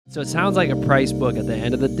So it sounds like a price book. At the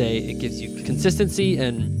end of the day, it gives you consistency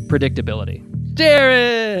and predictability.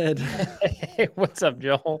 Jered! Hey, what's up,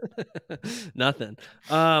 Joel? Nothing.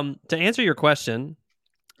 To answer your question,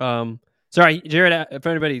 sorry, Jered, if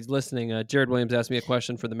anybody's listening, Jered Williams asked me a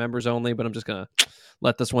question for the members only, but I'm just going to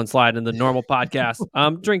let this one slide in the normal podcast.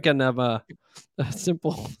 I'm drinking of a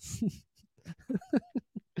simple...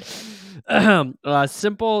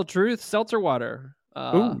 Simple Truth seltzer water.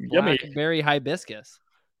 Ooh, yummy. Blackberry hibiscus.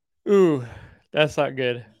 Ooh, that's not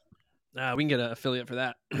good. We can get an affiliate for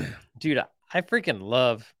that. Dude, I freaking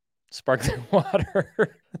love sparkling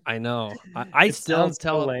water. I know. I still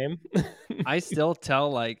tell so lame. I still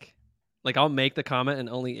tell like I'll make the comment and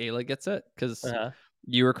only Ayla gets it because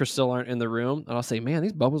you or Crystal aren't in the room, and I'll say, "Man,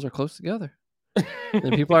 these bubbles are close together."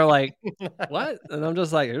 And people are like, "What?" And I'm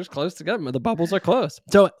just like, "They're just close together. The bubbles are close."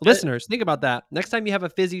 So, listeners, think about that. Next time you have a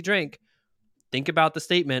fizzy drink, think about the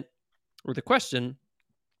statement or the question: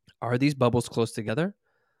 are these bubbles close together,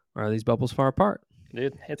 or are these bubbles far apart?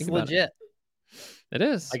 Dude, it's legit. It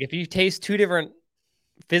is. Like if you taste two different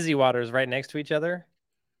fizzy waters right next to each other,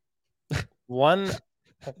 one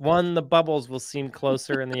the bubbles will seem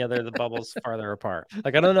closer, and the other the bubbles farther apart.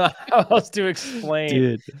 Like I don't know how else to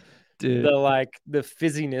explain, dude, the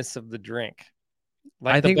fizziness of the drink.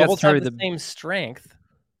 Like I the think bubbles that's have the same strength.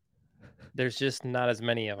 There's just not as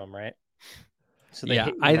many of them, right? So they hit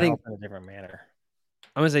your mouth in a different manner.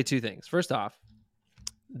 I'm gonna say two things. First off,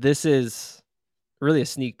 this is really a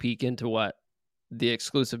sneak peek into what the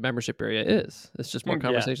exclusive membership area is. It's just more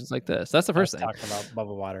conversations like this. That's the first thing. Talking about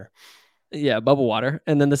bubble water. Yeah, bubble water.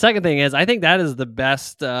 And then the second thing is, I think that is the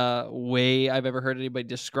best way I've ever heard anybody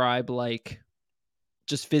describe like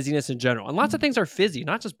just fizziness in general. And lots of things are fizzy,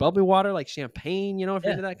 not just bubbly water, like champagne, if you're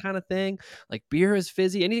into that kind of thing. Like beer is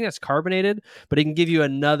fizzy, anything that's carbonated, but it can give you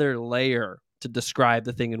another layer to describe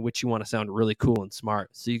the thing in which you want to sound really cool and smart.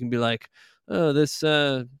 So you can be like, oh, this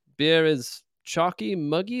beer is chalky,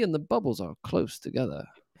 muggy, and the bubbles are close together.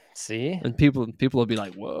 See? And people will be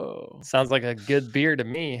like, whoa. Sounds like a good beer to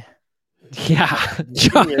me. Yeah.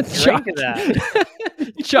 Drink of that.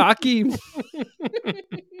 Chalky.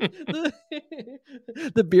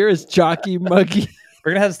 The beer is chalky, muggy.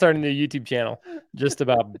 We're going to have to start a new YouTube channel just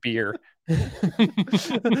about beer.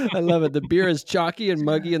 I love it. The beer is chalky and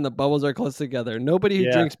muggy and the bubbles are close together. Nobody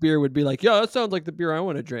who drinks beer would be like, yeah, that sounds like the beer I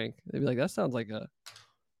want to drink. They'd be like, that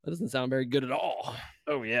doesn't sound very good at all.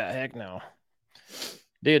 Oh, yeah. Heck no.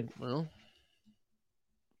 Dude. Well,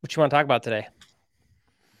 what you want to talk about today?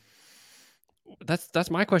 That's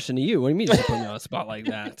my question to you. What do you mean you put me on a spot like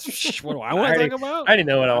that? What do I want to talk about? I already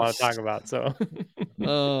know what I want to talk about. So,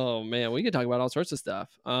 oh man, we can talk about all sorts of stuff.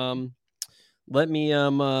 Let me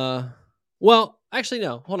well, actually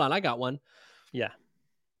no. Hold on, I got one. Yeah.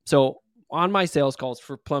 So on my sales calls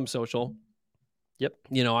for Plum Social, yep.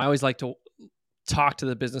 I always like to talk to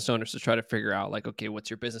the business owners to try to figure out like, okay, what's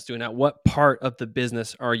your business doing now? What part of the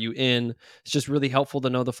business are you in? It's just really helpful to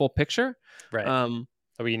know the full picture. Right.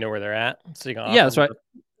 So you know where they're at. So you can offer that's right.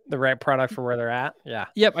 the right product for where they're at. Yeah.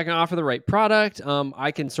 Yep. I can offer the right product.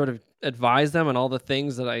 I can sort of advise them on all the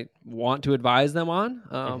things that I want to advise them on.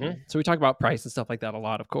 So we talk about price and stuff like that a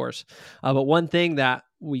lot, of course. But one thing that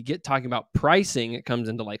we get talking about pricing, it comes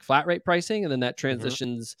into like flat rate pricing, and then that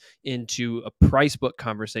transitions into a price book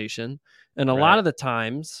conversation. And a lot of the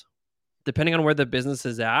times, depending on where the business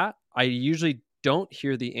is at, I usually don't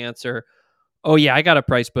hear the answer, oh yeah, I got a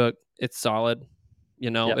price book. It's solid.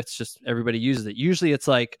 It's just everybody uses it. Usually it's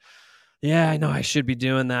like, yeah, I know I should be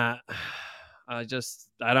doing that. I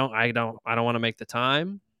don't want to make the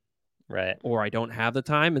time. Right. Or I don't have the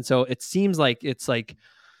time. And so it seems like it's like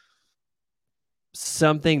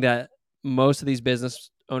something that most of these business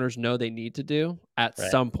owners know they need to do at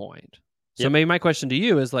some point. So maybe my question to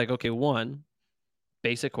you is like, okay, one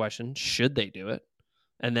basic question, should they do it?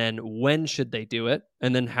 And then when should they do it?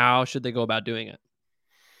 And then how should they go about doing it?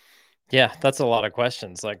 Yeah, that's a lot of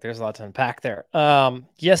questions. Like there's a lot to unpack there.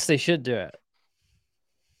 Yes, they should do it.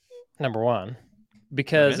 Number one,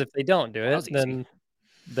 because if they don't do it,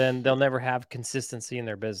 then they'll never have consistency in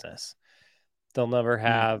their business. They'll never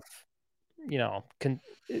have,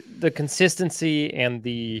 the consistency and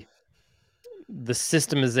the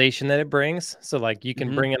systemization that it brings. So like you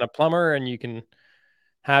can bring in a plumber and you can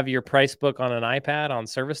have your price book on an iPad on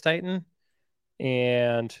Service Titan,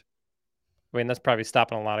 and I mean, that's probably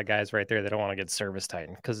stopping a lot of guys right there. They don't want to get Service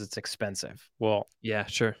Titan because it's expensive. Well, yeah,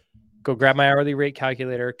 sure. Go grab my hourly rate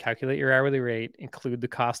calculator, calculate your hourly rate, include the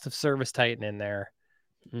cost of Service Titan in there,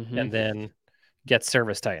 and then get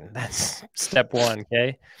Service Titan. That's step one,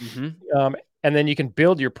 okay? And then you can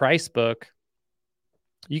build your price book.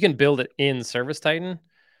 You can build it in Service Titan.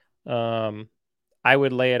 I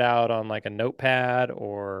would lay it out on like a notepad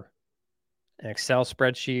or an Excel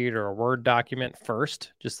spreadsheet or a Word document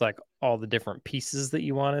first, just like all the different pieces that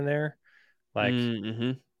you want in there. Like,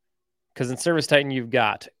 because in Service Titan, you've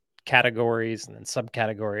got categories and then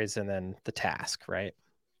subcategories and then the task, right?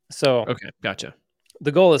 So, okay, gotcha.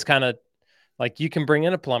 The goal is kind of like you can bring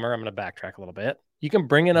in a plumber. I'm going to backtrack a little bit. You can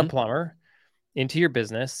bring in a plumber into your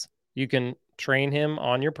business. You can train him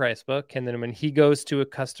on your price book. And then when he goes to a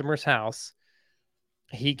customer's house,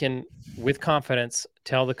 he can, with confidence,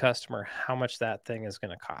 tell the customer how much that thing is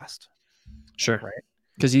going to cost. Sure. Right.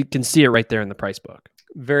 Because you can see it right there in the price book.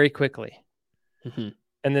 Very quickly.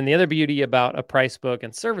 And then the other beauty about a price book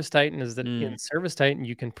and Service Titan is that in Service Titan,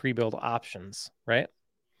 you can pre-build options, right?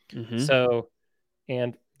 So,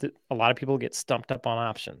 and a lot of people get stumped up on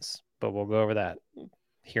options, but we'll go over that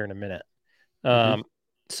here in a minute.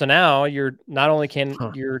 So now you're not only can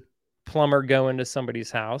your plumber go into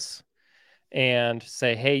somebody's house and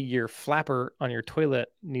say, hey, your flapper on your toilet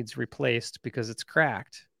needs replaced because it's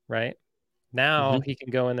cracked, right? Now he can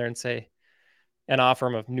go in there and say, and offer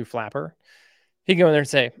him a new flapper. He can go in there and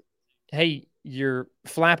say, hey, your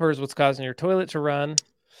flapper is what's causing your toilet to run.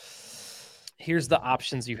 Here's the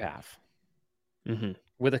options you have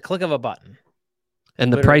with a click of a button.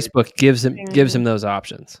 And the price book gives him those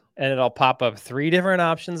options. And it'll pop up 3 different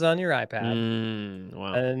options on your iPad.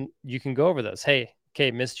 Wow. And you can go over those. Hey, okay,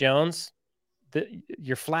 Miss Jones,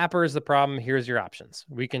 your flapper is the problem. Here's your options.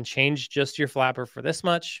 We can change just your flapper for this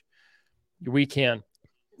much. We can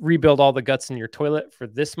rebuild all the guts in your toilet for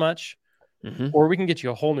this much. Or we can get you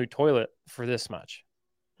a whole new toilet for this much.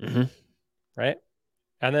 Right?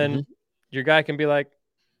 And then your guy can be like,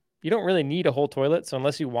 you don't really need a whole toilet. So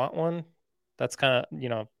unless you want one, that's kind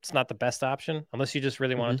of, it's not the best option unless you just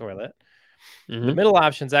really want a toilet. The middle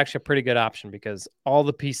option is actually a pretty good option because all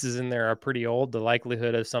the pieces in there are pretty old. The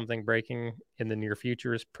likelihood of something breaking in the near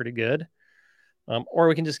future is pretty good. Or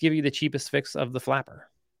we can just give you the cheapest fix of the flapper,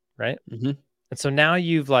 right? And so now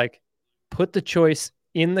you've like put the choice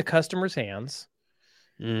in the customer's hands.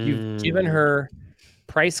 You've given her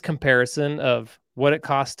price comparison of what it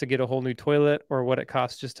costs to get a whole new toilet or what it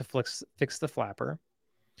costs just to fix the flapper.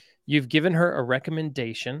 You've given her a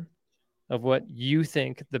recommendation of what you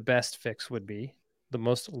think the best fix would be, the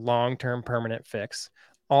most long-term permanent fix,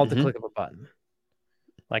 all at the click of a button.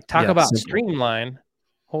 Like talk about streamline.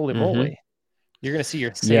 Holy moly. You're going to see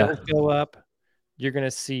your sales go up. You're going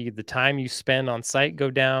to see the time you spend on site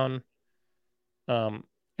go down. And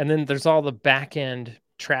then there's all the back end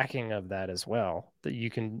tracking of that as well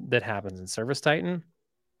that happens in Service Titan.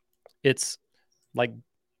 It's like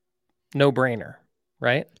no brainer,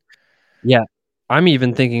 right? Yeah. I'm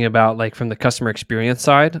even thinking about like from the customer experience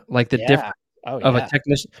side, like the difference of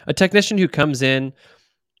a technician who comes in.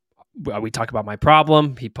 We talk about my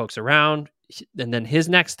problem. He pokes around, and then his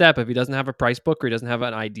next step, if he doesn't have a price book or he doesn't have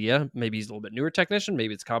an idea, maybe he's a little bit newer technician,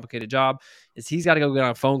 maybe it's a complicated job, is he's got to go get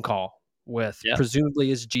on a phone call with presumably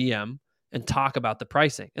his GM and talk about the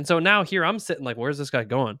pricing. And so now here I'm sitting like, where's this guy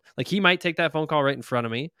going? Like he might take that phone call right in front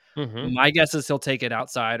of me. My guess is he'll take it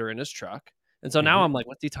outside or in his truck. And so now I'm like,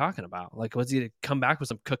 what's he talking about? Like, what's he come back with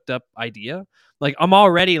some cooked up idea? Like I'm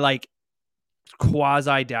already like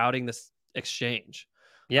quasi doubting this exchange.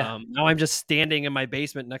 Now I'm just standing in my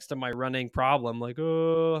basement next to my running problem. Like,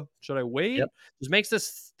 oh, should I wait? Just makes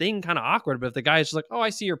this thing kind of awkward. But if the guy's just like, oh,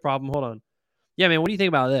 I see your problem. Hold on. Yeah, man, what do you think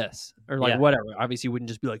about this? Or like whatever. Obviously, you wouldn't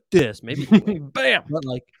just be like this. Maybe bam.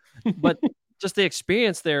 But just the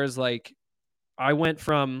experience there is like, I went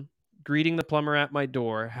from greeting the plumber at my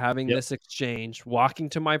door, having this exchange, walking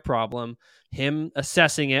to my problem, him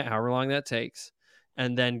assessing it, however long that takes,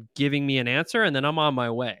 and then giving me an answer, and then I'm on my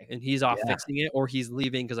way, and he's off fixing it, or he's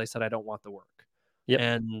leaving because I said I don't want the work.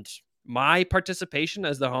 And my participation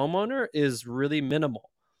as the homeowner is really minimal.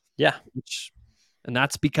 And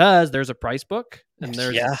that's because there's a price book and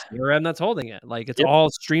there's a CRM that's holding it. Like it's all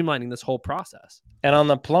streamlining this whole process. And on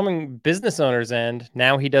the plumbing business owner's end,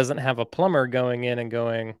 now he doesn't have a plumber going in and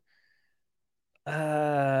going,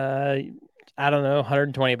 I don't know,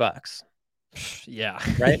 $120. Yeah.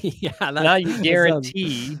 Right. Now you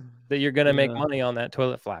guarantee that you're going to make Yeah. money on that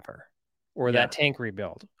toilet flapper or that tank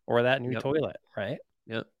rebuild or that new toilet. Right.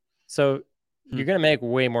 So you're going to make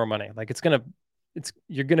way more money. Like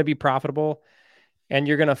you're going to be profitable and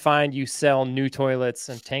you're going to find you sell new toilets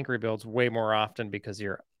and tank rebuilds way more often because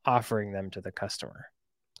you're offering them to the customer.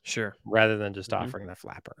 Sure. Rather than just offering the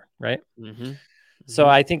flapper. Right. So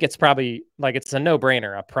I think it's probably like it's a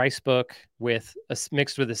no-brainer. A price book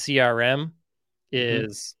mixed with a CRM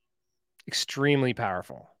is extremely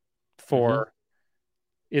powerful for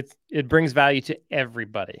it brings value to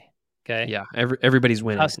everybody. Okay. Yeah. Everybody's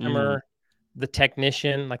winning. Customer, the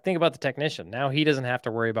technician, like think about the technician. Now he doesn't have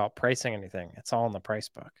to worry about pricing anything. It's all in the price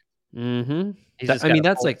book. Mm-hmm. He's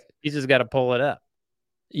just got to pull it up.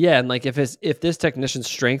 Yeah, and like if this technician's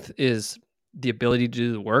strength is the ability to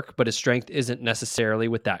do the work, but his strength isn't necessarily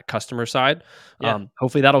with that customer side.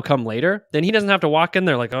 Hopefully that'll come later. Then he doesn't have to walk in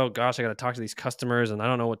there like, oh gosh, I got to talk to these customers and I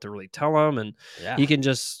don't know what to really tell them. And he can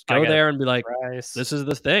just go there and be like, this is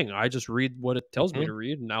the thing. I just read what it tells me to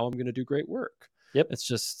read, and now I'm going to do great work. Yep. It's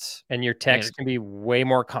just, and your techs can be way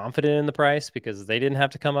more confident in the price because they didn't have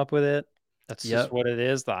to come up with it. That's just what it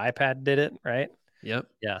is. The iPad did it, right? Yep.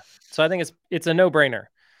 Yeah. So I think it's a no-brainer.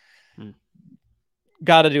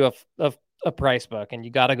 Got to do a price book, and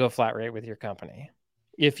you got to go flat rate with your company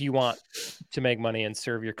if you want to make money and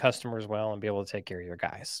serve your customers well and be able to take care of your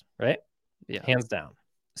guys, right? Yeah. Hands down.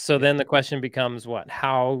 So then the question becomes what?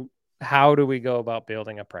 How do we go about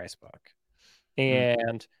building a price book?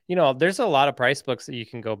 And, there's a lot of price books that you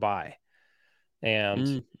can go buy.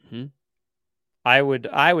 And I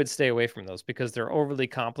would stay away from those because they're overly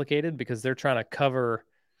complicated because they're trying to cover,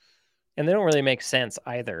 and they don't really make sense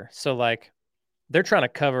either. So like they're trying to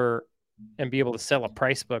cover and be able to sell a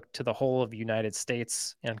price book to the whole of the United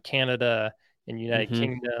States and Canada and United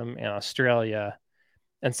Kingdom and Australia.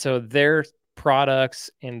 And so their products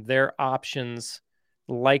and their options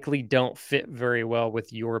likely don't fit very well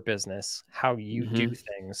with your business, how you do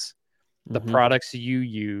things, the products you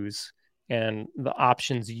use, and the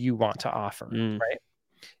options you want to offer, right?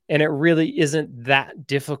 And it really isn't that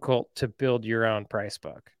difficult to build your own price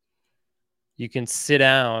book. You can sit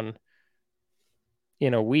down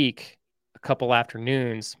in a week, a couple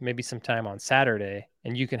afternoons, maybe some time on Saturday,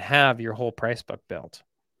 and you can have your whole price book built.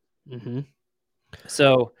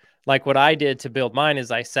 So like what I did to build mine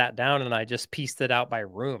is I sat down and I just pieced it out by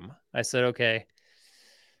room. I said, okay,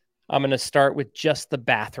 I'm going to start with just the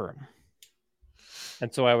bathroom.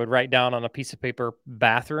 And so I would write down on a piece of paper,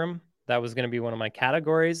 bathroom. That was going to be one of my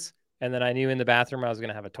categories. And then I knew in the bathroom, I was going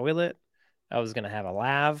to have a toilet. I was going to have a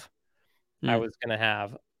lav. I was going to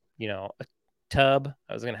have, a tub.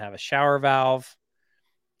 I was going to have a shower valve.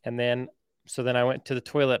 And then I went to the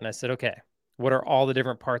toilet and I said, okay, what are all the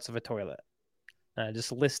different parts of a toilet? And I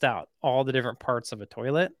just list out all the different parts of a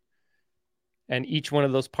toilet. And each one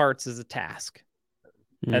of those parts is a task.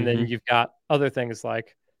 And then you've got other things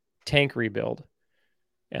like tank rebuild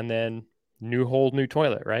and then whole new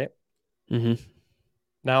toilet, right?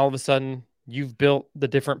 Now all of a sudden you've built the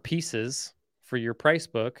different pieces for your price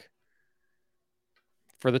book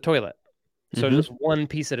for the toilet. So just one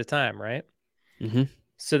piece at a time, right?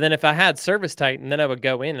 So then if I had Service Titan, then I would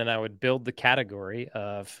go in and I would build the category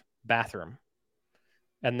of bathroom.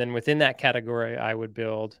 And then within that category, I would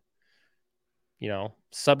build,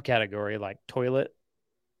 subcategory like toilet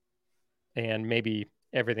and maybe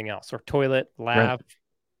everything else, or toilet, lav,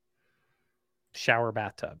 shower,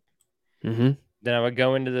 bathtub. Then I would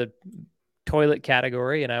go into the toilet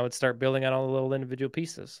category and I would start building out all the little individual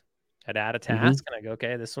pieces. I'd add a task and I go,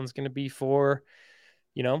 okay, this one's going to be for,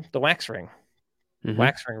 the wax ring.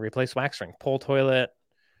 Wax ring, replace wax ring. Pull toilet,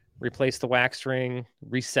 replace the wax ring,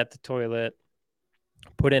 reset the toilet,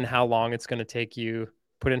 put in how long it's going to take you,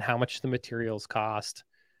 put in how much the materials cost,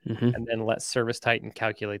 and then let Service Titan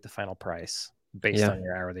calculate the final price based on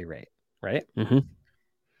your hourly rate, right?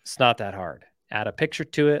 It's not that hard. Add a picture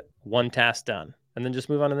to it, one task done, and then just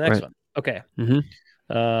move on to the next one. Okay.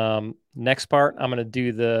 Next part, I'm going to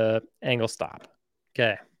do the angle stop.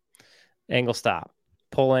 Okay. Angle stop.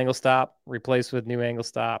 Pull angle stop, replace with new angle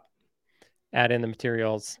stop, add in the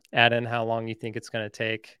materials, add in how long you think it's going to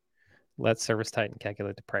take. Let Service Titan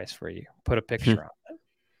calculate the price for you. Put a picture on it.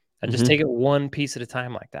 And just take it one piece at a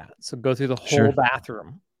time like that. So go through the whole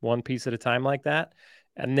bathroom one piece at a time like that,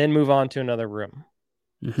 and then move on to another room.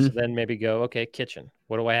 So then maybe go, okay, kitchen.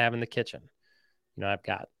 What do I have in the kitchen? I've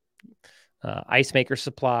got ice maker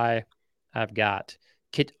supply. I've got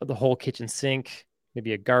the whole kitchen sink,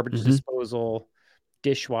 maybe a garbage disposal,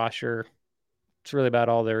 dishwasher. It's really about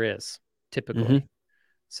all there is, typically.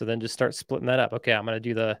 So then just start splitting that up. Okay, I'm going to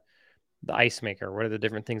do the ice maker. What are the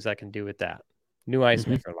different things I can do with that? New ice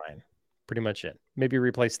maker line. Pretty much it. Maybe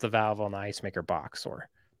replace the valve on the ice maker box or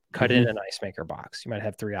cut in an ice maker box. You might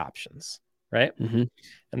have 3 options, right? And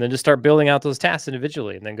then just start building out those tasks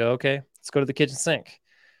individually and then go, okay, let's go to the kitchen sink.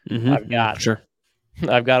 I've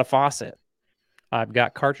got a faucet. I've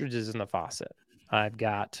got cartridges in the faucet. I've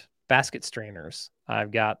got basket strainers.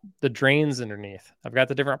 I've got the drains underneath. I've got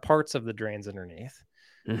the different parts of the drains underneath.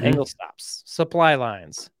 Angle stops, supply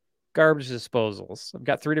lines, garbage disposals. I've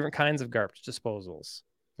got 3 different kinds of garbage disposals,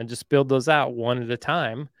 and just build those out one at a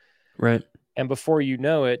time. Right. And before you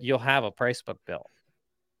know it, you'll have a price book built.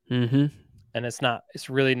 and it's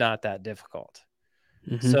really not that difficult.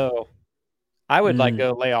 Mm-hmm. So I would like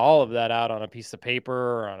go lay all of that out on a piece of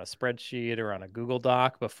paper or on a spreadsheet or on a Google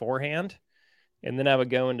Doc beforehand. And then I would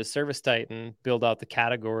go into Service Titan, build out the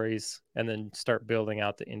categories, and then start building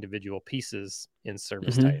out the individual pieces in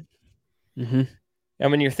Service Titan. Mm-hmm. And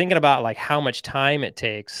when you're thinking about like how much time it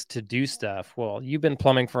takes to do stuff, well, you've been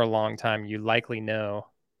plumbing for a long time. You likely know,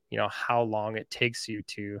 how long it takes you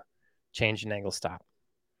to change an angle stop.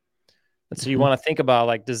 And so you want to think about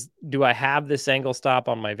like, do I have this angle stop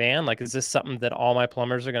on my van? Like, is this something that all my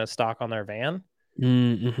plumbers are going to stock on their van?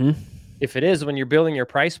 Mm-hmm. If it is, when you're building your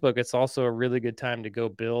price book, it's also a really good time to go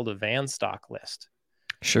build a van stock list.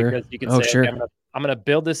 Sure. Because you can Oh, say, sure. okay, I'm gonna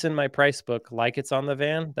build this in my price book like it's on the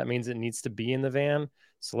van. That means it needs to be in the van.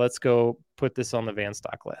 So let's go put this on the van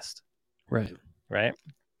stock list. Right. Right.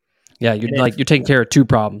 Yeah, you're taking care of two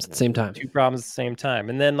problems at the same time. Two problems at the same time.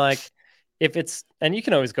 And then like and you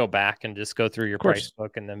can always go back and just go through your price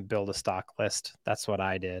book and then build a stock list. That's what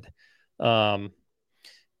I did. And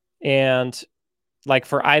like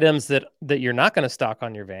for items that you're not going to stock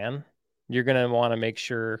on your van, you're going to want to make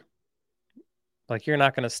sure like you're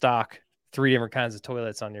not going to stock 3 different kinds of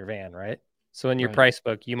toilets on your van, right? So in your price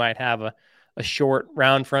book, you might have a short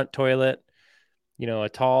round front toilet, a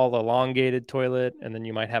tall elongated toilet, and then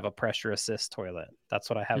you might have a pressure assist toilet. That's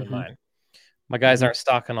what I have in mind. My guys aren't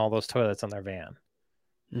stocking all those toilets on their van.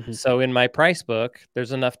 So in my price book,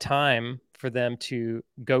 there's enough time for them to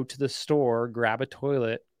go to the store, grab a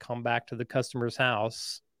toilet, come back to the customer's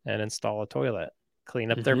house and install a toilet, clean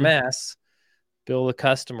up their mess, bill the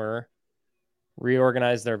customer,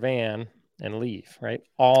 reorganize their van, and leave, right?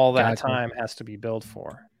 All that time has to be billed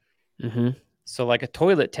for. So like a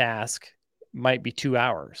toilet task might be 2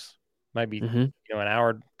 hours, might be, an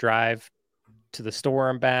hour drive to the store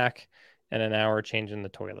and back and an hour changing the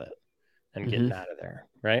toilet and getting out of there,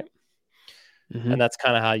 right? And that's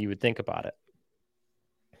kind of how you would think about it.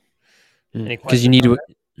 Because you need to.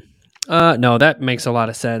 No, that makes a lot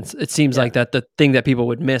of sense. It seems like that the thing that people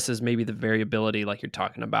would miss is maybe the variability, like you're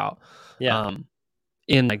talking about. Yeah.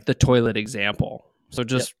 In like the toilet example. So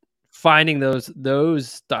just finding those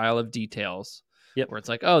style of details where it's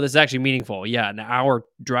like, oh, this is actually meaningful. Yeah, an hour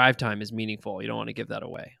drive time is meaningful. You don't want to give that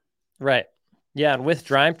away. Right. Yeah, and with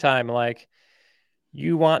drive time, like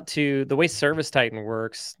you want to, the way Service Titan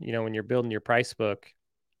works, when you're building your price book,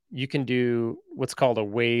 you can do what's called a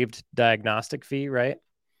waived diagnostic fee, right?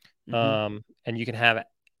 And you can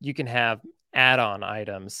have add-on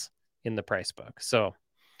items in the price book. So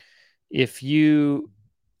if you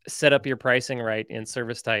set up your pricing right in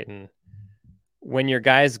Service Titan, when your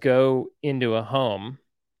guys go into a home,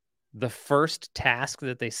 the first task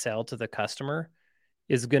that they sell to the customer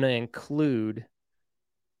is going to include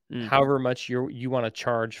however much you want to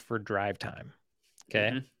charge for drive time.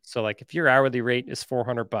 Okay. So like if your hourly rate is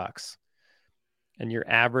 $400 and your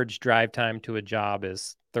average drive time to a job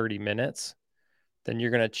is 30 minutes, then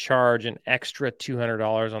you're going to charge an extra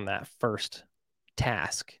 $200 on that first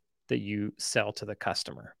task that you sell to the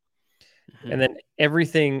customer. And then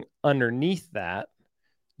everything underneath that,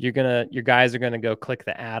 your guys are going to go click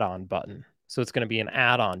the add-on button. So it's going to be an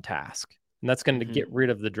add-on task. And that's going to get rid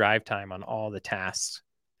of the drive time on all the tasks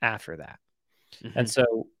after that. And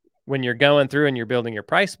so when you're going through and you're building your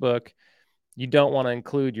price book, you don't want to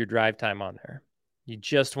include your drive time on there. You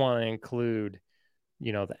just want to include,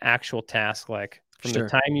 the actual task, like from the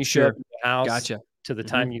time you show up at the house to the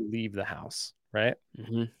time you leave the house, right?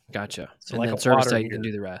 Gotcha. So and like then a Service water Titan can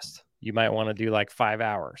do the rest. You might want to do like 5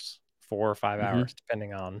 hours, 4 or 5 hours,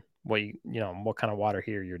 depending on what what kind of water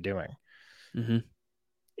heater you're doing,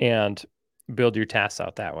 and build your tasks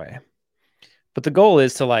out that way. But the goal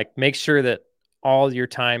is to like make sure that all your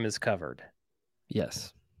time is covered.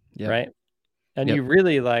 Yes. Right. And you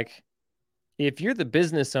really like, if you're the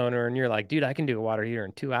business owner and you're like, dude, I can do a water heater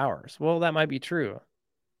in 2 hours. Well, that might be true.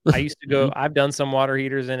 I used to go, I've done some water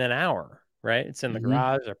heaters in an hour, right? It's in the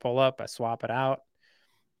garage. I pull up, I swap it out,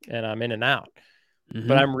 and I'm in and out.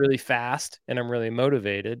 But I'm really fast and I'm really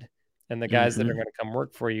motivated. And the guys that are going to come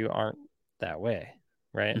work for you aren't that way,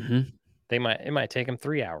 right? It might take them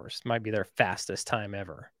 3 hours. It might be their fastest time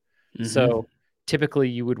ever. So typically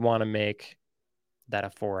you would want to make that a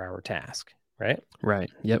 4-hour task, right? Right.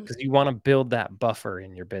 Yep. Because you want to build that buffer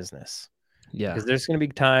in your business. Yeah. Because there's going to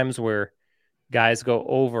be times where guys go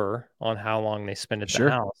over on how long they spend at the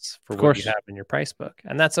house for what you have in your price book.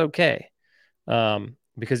 And that's okay.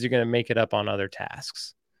 Because you're going to make it up on other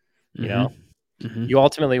tasks. You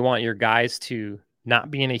ultimately want your guys to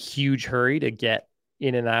not be in a huge hurry to get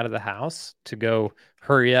in and out of the house, to go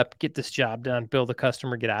hurry up, get this job done, bill the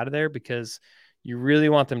customer, get out of there, because you really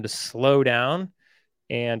want them to slow down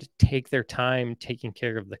and take their time taking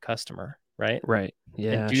care of the customer, right? Right. And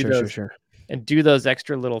Yeah. do Sure. Sure. those Sure. and do those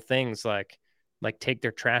extra little things like take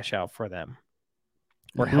their trash out for them,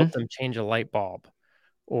 or help them change a light bulb,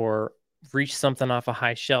 or reach something off a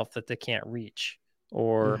high shelf that they can't reach,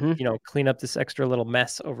 or clean up this extra little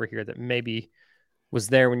mess over here that maybe was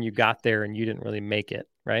there when you got there and you didn't really make it,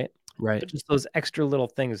 right? Right. But just those extra little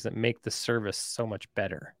things that make the service so much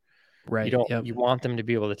better. Right. Yep. You want them to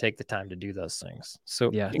be able to take the time to do those things. So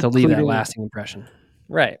Yeah. To leave that including lasting impression.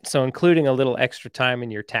 right. So including a little extra time in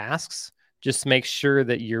your tasks just make sure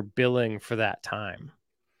that you're billing for that time.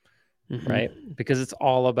 Right? Because it's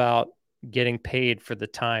all about getting paid for the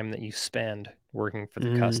time that you spend working for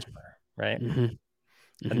the customer, right?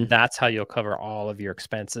 And that's how you'll cover all of your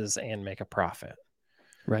expenses and make a profit.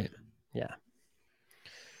 Right. Yeah.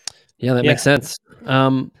 Yeah, that makes sense.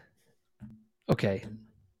 Okay.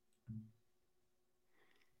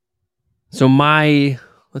 So my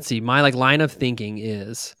like line of thinking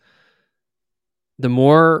is the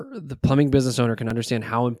more the plumbing business owner can understand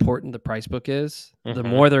how important the price book is, the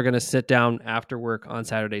more they're going to sit down after work on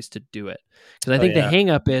Saturdays to do it. Because I think the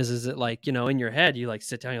hang up is that like, in your head, you like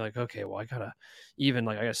sit down, you're like, okay, well, I gotta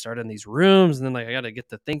start in these rooms. And then like, I gotta get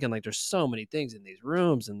to thinking like there's so many things in these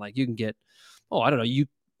rooms. And like, you can get, I don't know,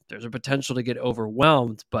 there's a potential to get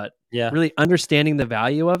overwhelmed, but really understanding the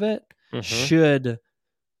value of it should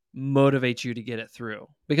motivate you to get it through.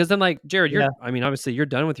 Because then like, Jered, obviously you're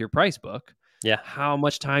done with your price book. Yeah. How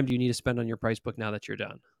much time do you need to spend on your price book now that you're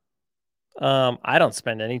done? I don't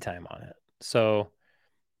spend any time on it. So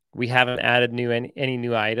we haven't added any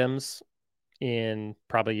new items in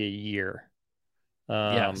probably a year.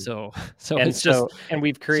 So it's just, and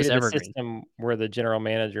we've created a evergreen system where the general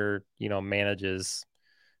manager, manages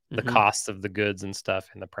the costs of the goods and stuff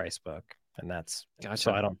in the price book. And that's,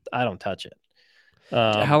 so I don't touch it.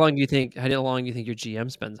 How long do you think your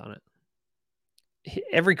GM spends on it?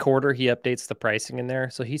 Every quarter he updates the pricing in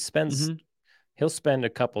there. So he'll spend a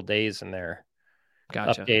couple days in there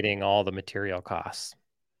updating all the material costs.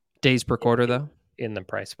 Days per quarter though? In the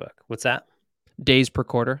price book. What's that? Days per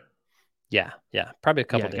quarter? Yeah. Probably a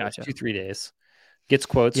couple days, 2-3 days. Gets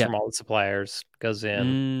quotes from all the suppliers, goes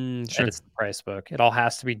in, edits the price book. It all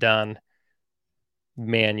has to be done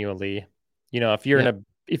manually. If you're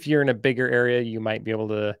in a bigger area, you might be able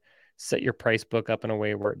to set your price book up in a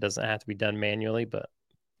way where it doesn't have to be done manually, but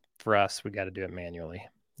for us, we got to do it manually.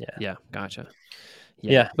 Yeah. Gotcha.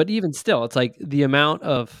 Yeah. But even still, it's like the amount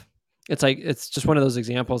of, it's just one of those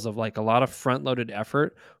examples of like a lot of front loaded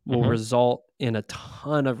effort will result in a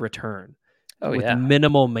ton of return with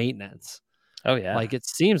minimal maintenance. Oh yeah. Like it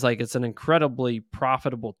seems like it's an incredibly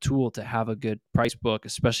profitable tool to have a good price book,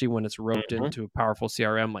 especially when it's roped into a powerful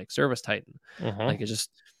CRM like Service Titan. Like it just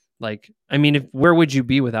like, where would you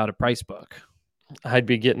be without a price book? I'd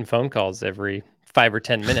be getting phone calls every 5 or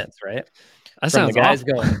 10 minutes, right? That sounds the guys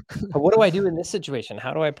awful. Going, what do I do in this situation?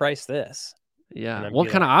 How do I price this? Yeah. What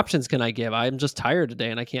kind of options can I give? I'm just tired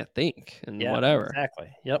today and I can't think and whatever.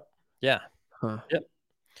 Exactly. Yep. Yeah. Yep.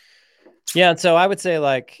 Yeah. And so I would say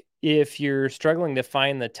like, if you're struggling to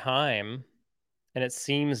find the time and it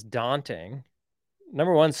seems daunting,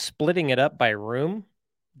 number one, splitting it up by room,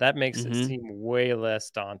 that makes it seem way less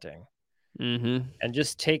daunting. And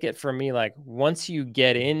just take it from me, like once you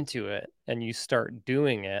get into it and you start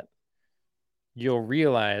doing it, you'll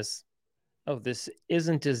realize, oh, this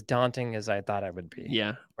isn't as daunting as I thought I would be.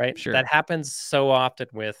 Yeah. Right. Sure. That happens so often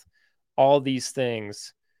with all these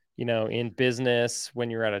things, in business, when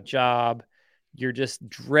you're at a job, you're just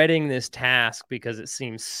dreading this task because it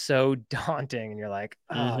seems so daunting and you're like,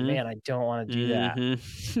 oh man, I don't want to do that.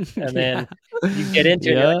 And then you get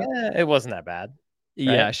into it, you're like, it wasn't that bad. Right?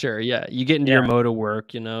 Yeah, sure. Yeah. You get into your mode of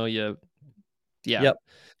work, Yep.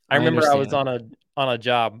 I remember I was on a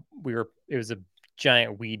job. It was a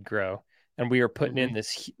giant weed grow and we were putting in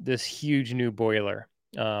this huge new boiler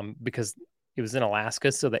because it was in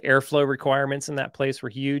Alaska. So the airflow requirements in that place were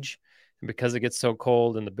huge. And because it gets so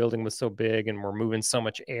cold and the building was so big and we're moving so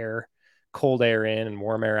much air, cold air in and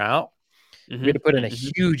warm air out, we had to put in a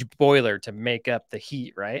huge boiler to make up the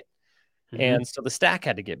heat, right? And so the stack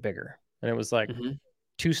had to get bigger. And it was like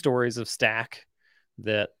 2 stories of stack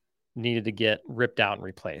that needed to get ripped out and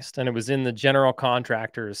replaced. And it was in the general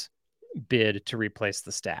contractor's bid to replace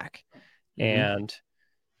the stack. And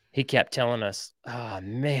he kept telling us, oh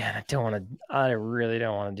man, I really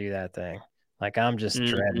don't want to do that thing. Like I'm just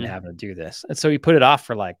dreading having to do this. And so he put it off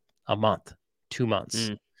for like a month, 2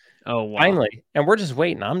 months. Oh, wow. Finally, and we're just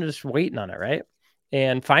waiting. I'm just waiting on it. Right.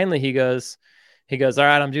 And finally he goes, all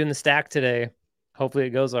right, I'm doing the stack today. Hopefully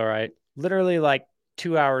it goes all right. Literally like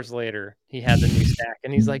 2 hours later, he had the new stack Jack.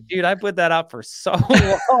 And he's like, dude, I put that out for so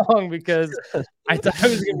long because I thought it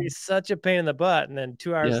was going to be such a pain in the butt. And then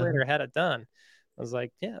 2 hours later, I had it done. I was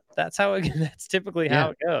like, yeah, that's typically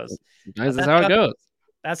how it goes. Guys, that's how it goes.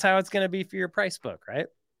 That's how it's going to be for your price book, right?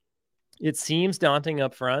 It seems daunting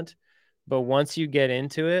up front, but once you get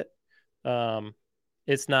into it,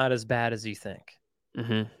 it's not as bad as you think.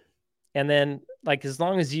 Mm-hmm. And then, like, as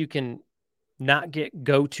long as you can not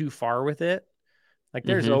go too far with it, like,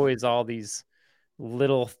 there's always all these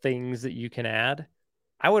little things that you can add.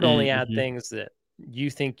 I would only add things that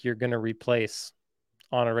you think you're going to replace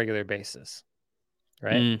on a regular basis,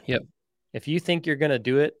 right? Yep. If you think you're going to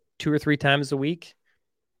do it 2 or 3 times a week,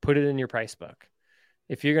 put it in your price book.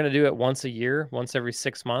 If you're going to do it once a year, once every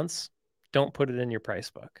 6 months, don't put it in your price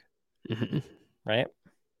book, right?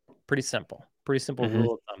 Pretty simple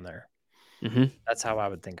rule of thumb there. That's how I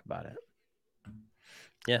would think about it.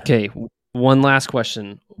 Yeah. Okay. One last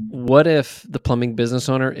question. What if the plumbing business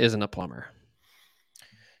owner isn't a plumber?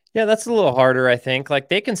 Yeah, that's a little harder, I think. Like,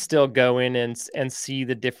 they can still go in and see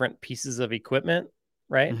the different pieces of equipment,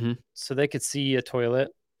 right? So they could see a toilet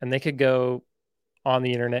and they could go on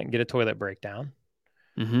the internet and get a toilet breakdown.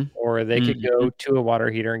 Or they could go to a water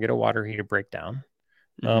heater and get a water heater breakdown.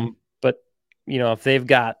 But, if they've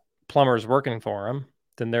got plumbers working for them,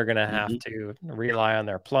 then they're going to have to rely on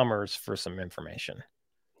their plumbers for some information.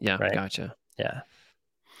 Yeah, right? gotcha. Yeah.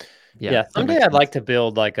 Someday I'd like to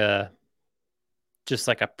build just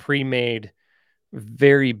like a pre-made,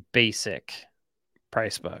 very basic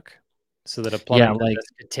price book so that a plumbing business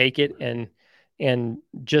could take it and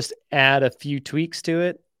just add a few tweaks to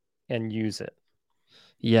it and use it.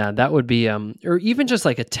 Yeah, that would be or even just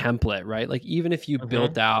like a template, right? Like, even if you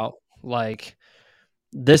built out like,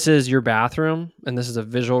 this is your bathroom and this is a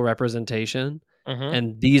visual representation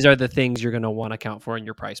and these are the things you're going to want to count for in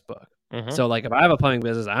your price book. So, like, if I have a plumbing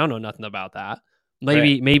business, I don't know nothing about that.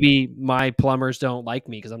 Maybe my plumbers don't like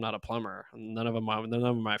me because I'm not a plumber. None of them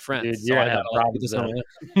are my friends. Dude, you're gonna have problems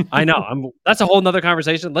then. I know. That's a whole nother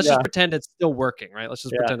conversation. Let's just pretend it's still working, right? Let's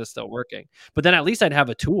just pretend it's still working. But then at least I'd have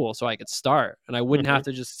a tool so I could start, and I wouldn't have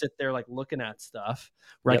to just sit there like looking at stuff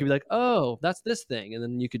where I could be like, oh, that's this thing, and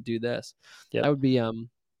then you could do this. That would be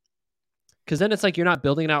because then it's like you're not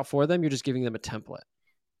building it out for them; you're just giving them a template.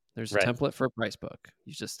 There's a template for a price book.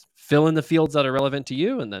 You just fill in the fields that are relevant to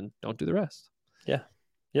you, and then don't do the rest. Yeah.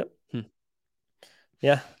 Yep.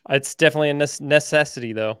 Yeah. It's definitely a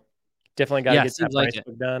necessity, though. Definitely got to get that price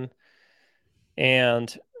book done.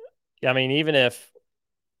 And I mean, even if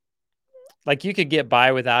like you could get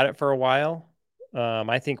by without it for a while.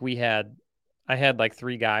 I think I had like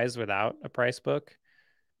 3 guys without a price book.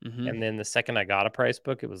 And then the second I got a price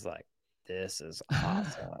book, it was like, this is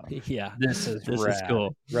awesome. This is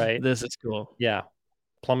cool. Right? This is cool. Yeah.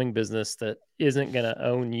 Plumbing business that isn't going to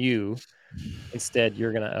own you. Instead,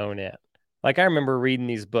 you're going to own it. Like, I remember reading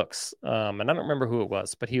these books, and I don't remember who it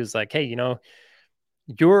was, but he was like, hey,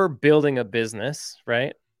 you're building a business,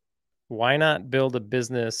 right? Why not build a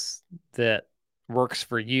business that works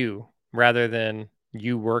for you rather than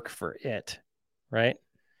you work for it, right?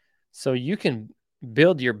 So you can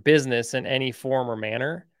build your business in any form or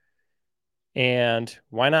manner. And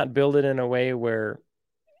why not build it in a way where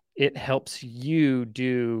it helps you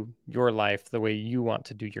do your life the way you want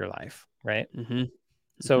to do your life, right?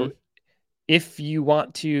 So if you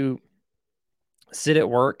want to sit at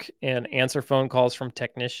work and answer phone calls from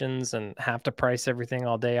technicians and have to price everything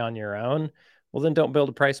all day on your own, well, then don't build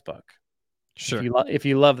a price book. Sure. If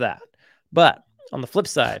you love that. But on the flip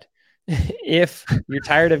side, if you're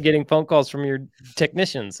tired of getting phone calls from your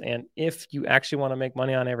technicians, and if you actually want to make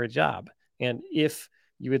money on every job, and if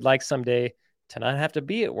you would like someday to not have to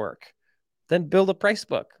be at work, then build a price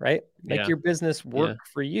book, right? Make your business work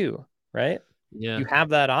for you, right? Yeah. You have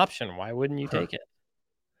that option. Why wouldn't you take it?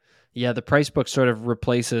 Yeah, the price book sort of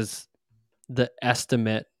replaces the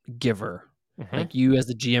estimate giver. Like, you as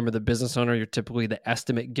the GM or the business owner, you're typically the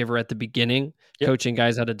estimate giver at the beginning, coaching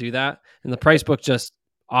guys how to do that. And the price book just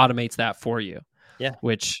automates that for you. Yeah.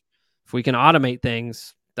 Which, if we can automate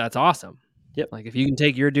things, that's awesome. Like, if you can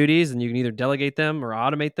take your duties and you can either delegate them or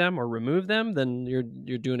automate them or remove them, then you're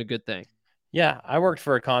doing a good thing. Yeah. I worked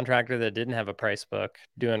for a contractor that didn't have a price book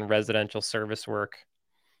doing residential service work.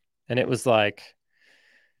 And it was like,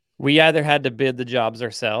 we either had to bid the jobs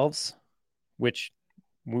ourselves, which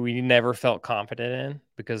we never felt confident in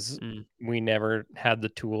because we never had the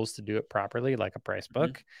tools to do it properly, like a price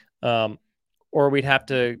book. Or we'd have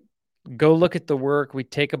to go look at the work.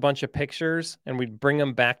 We'd take a bunch of pictures and we'd bring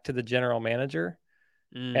them back to the general manager.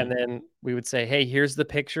 And then we would say, hey, here's the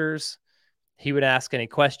pictures. He would ask any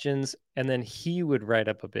questions, and then he would write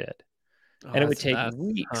up a bid. And it would take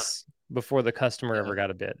weeks. before the customer ever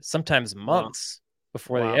got a bid. Sometimes months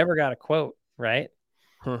before they ever got a quote, right?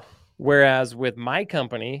 Huh. Whereas with my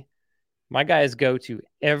company, my guys go to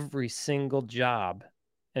every single job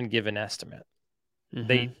and give an estimate.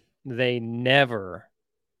 They never,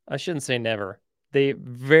 I shouldn't say never, they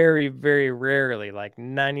very, very rarely, like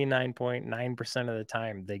 99.9% of the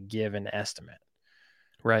time, they give an estimate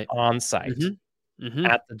on site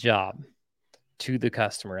at the job to the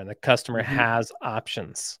customer, and the customer has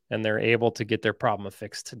options and they're able to get their problem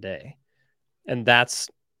fixed today. And that's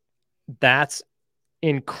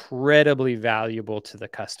incredibly valuable to the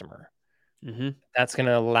customer. That's going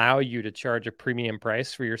to allow you to charge a premium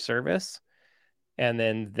price for your service, and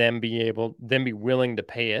then them be willing to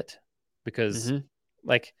pay it, because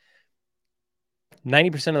like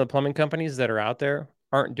 90% of the plumbing companies that are out there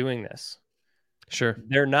aren't doing this. Sure.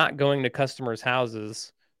 They're not going to customers'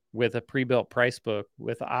 houses with a pre-built price book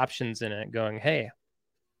with options in it going, hey,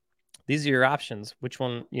 these are your options. Which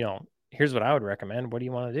one, here's what I would recommend. What do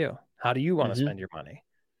you want to do? How do you want to spend your money?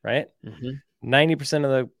 Right? 90%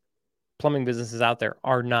 of the plumbing businesses out there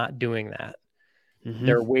are not doing that.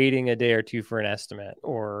 They're waiting a day or two for an estimate,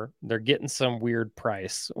 or they're getting some weird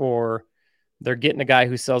price, or they're getting a guy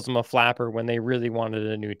who sells them a flapper when they really wanted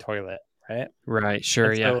a new toilet, right? Right,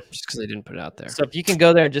 sure, yeah, just because they didn't put it out there. So if you can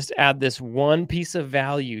go there and just add this one piece of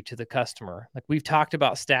value to the customer, like we've talked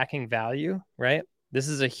about stacking value, right? This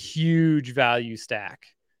is a huge value stack.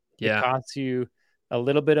 Yeah. It costs you a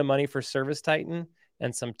little bit of money for Service Titan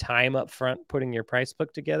and some time up front putting your price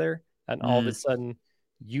book together, and all of a sudden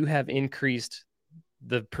you have increased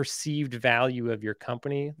the perceived value of your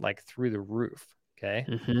company like through the roof. Okay.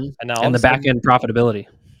 And now the back end profitability.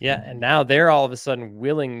 Yeah. And now they're all of a sudden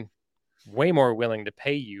way more willing to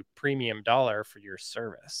pay you premium dollar for your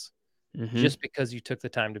service, just because you took the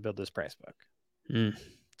time to build this price book.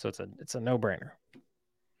 So it's a no-brainer.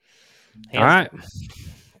 All right.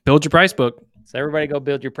 Build your price book. So everybody go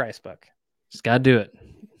build your price book. Just got to do it.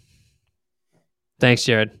 Thanks,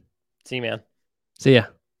 Jered. See you, man. See ya.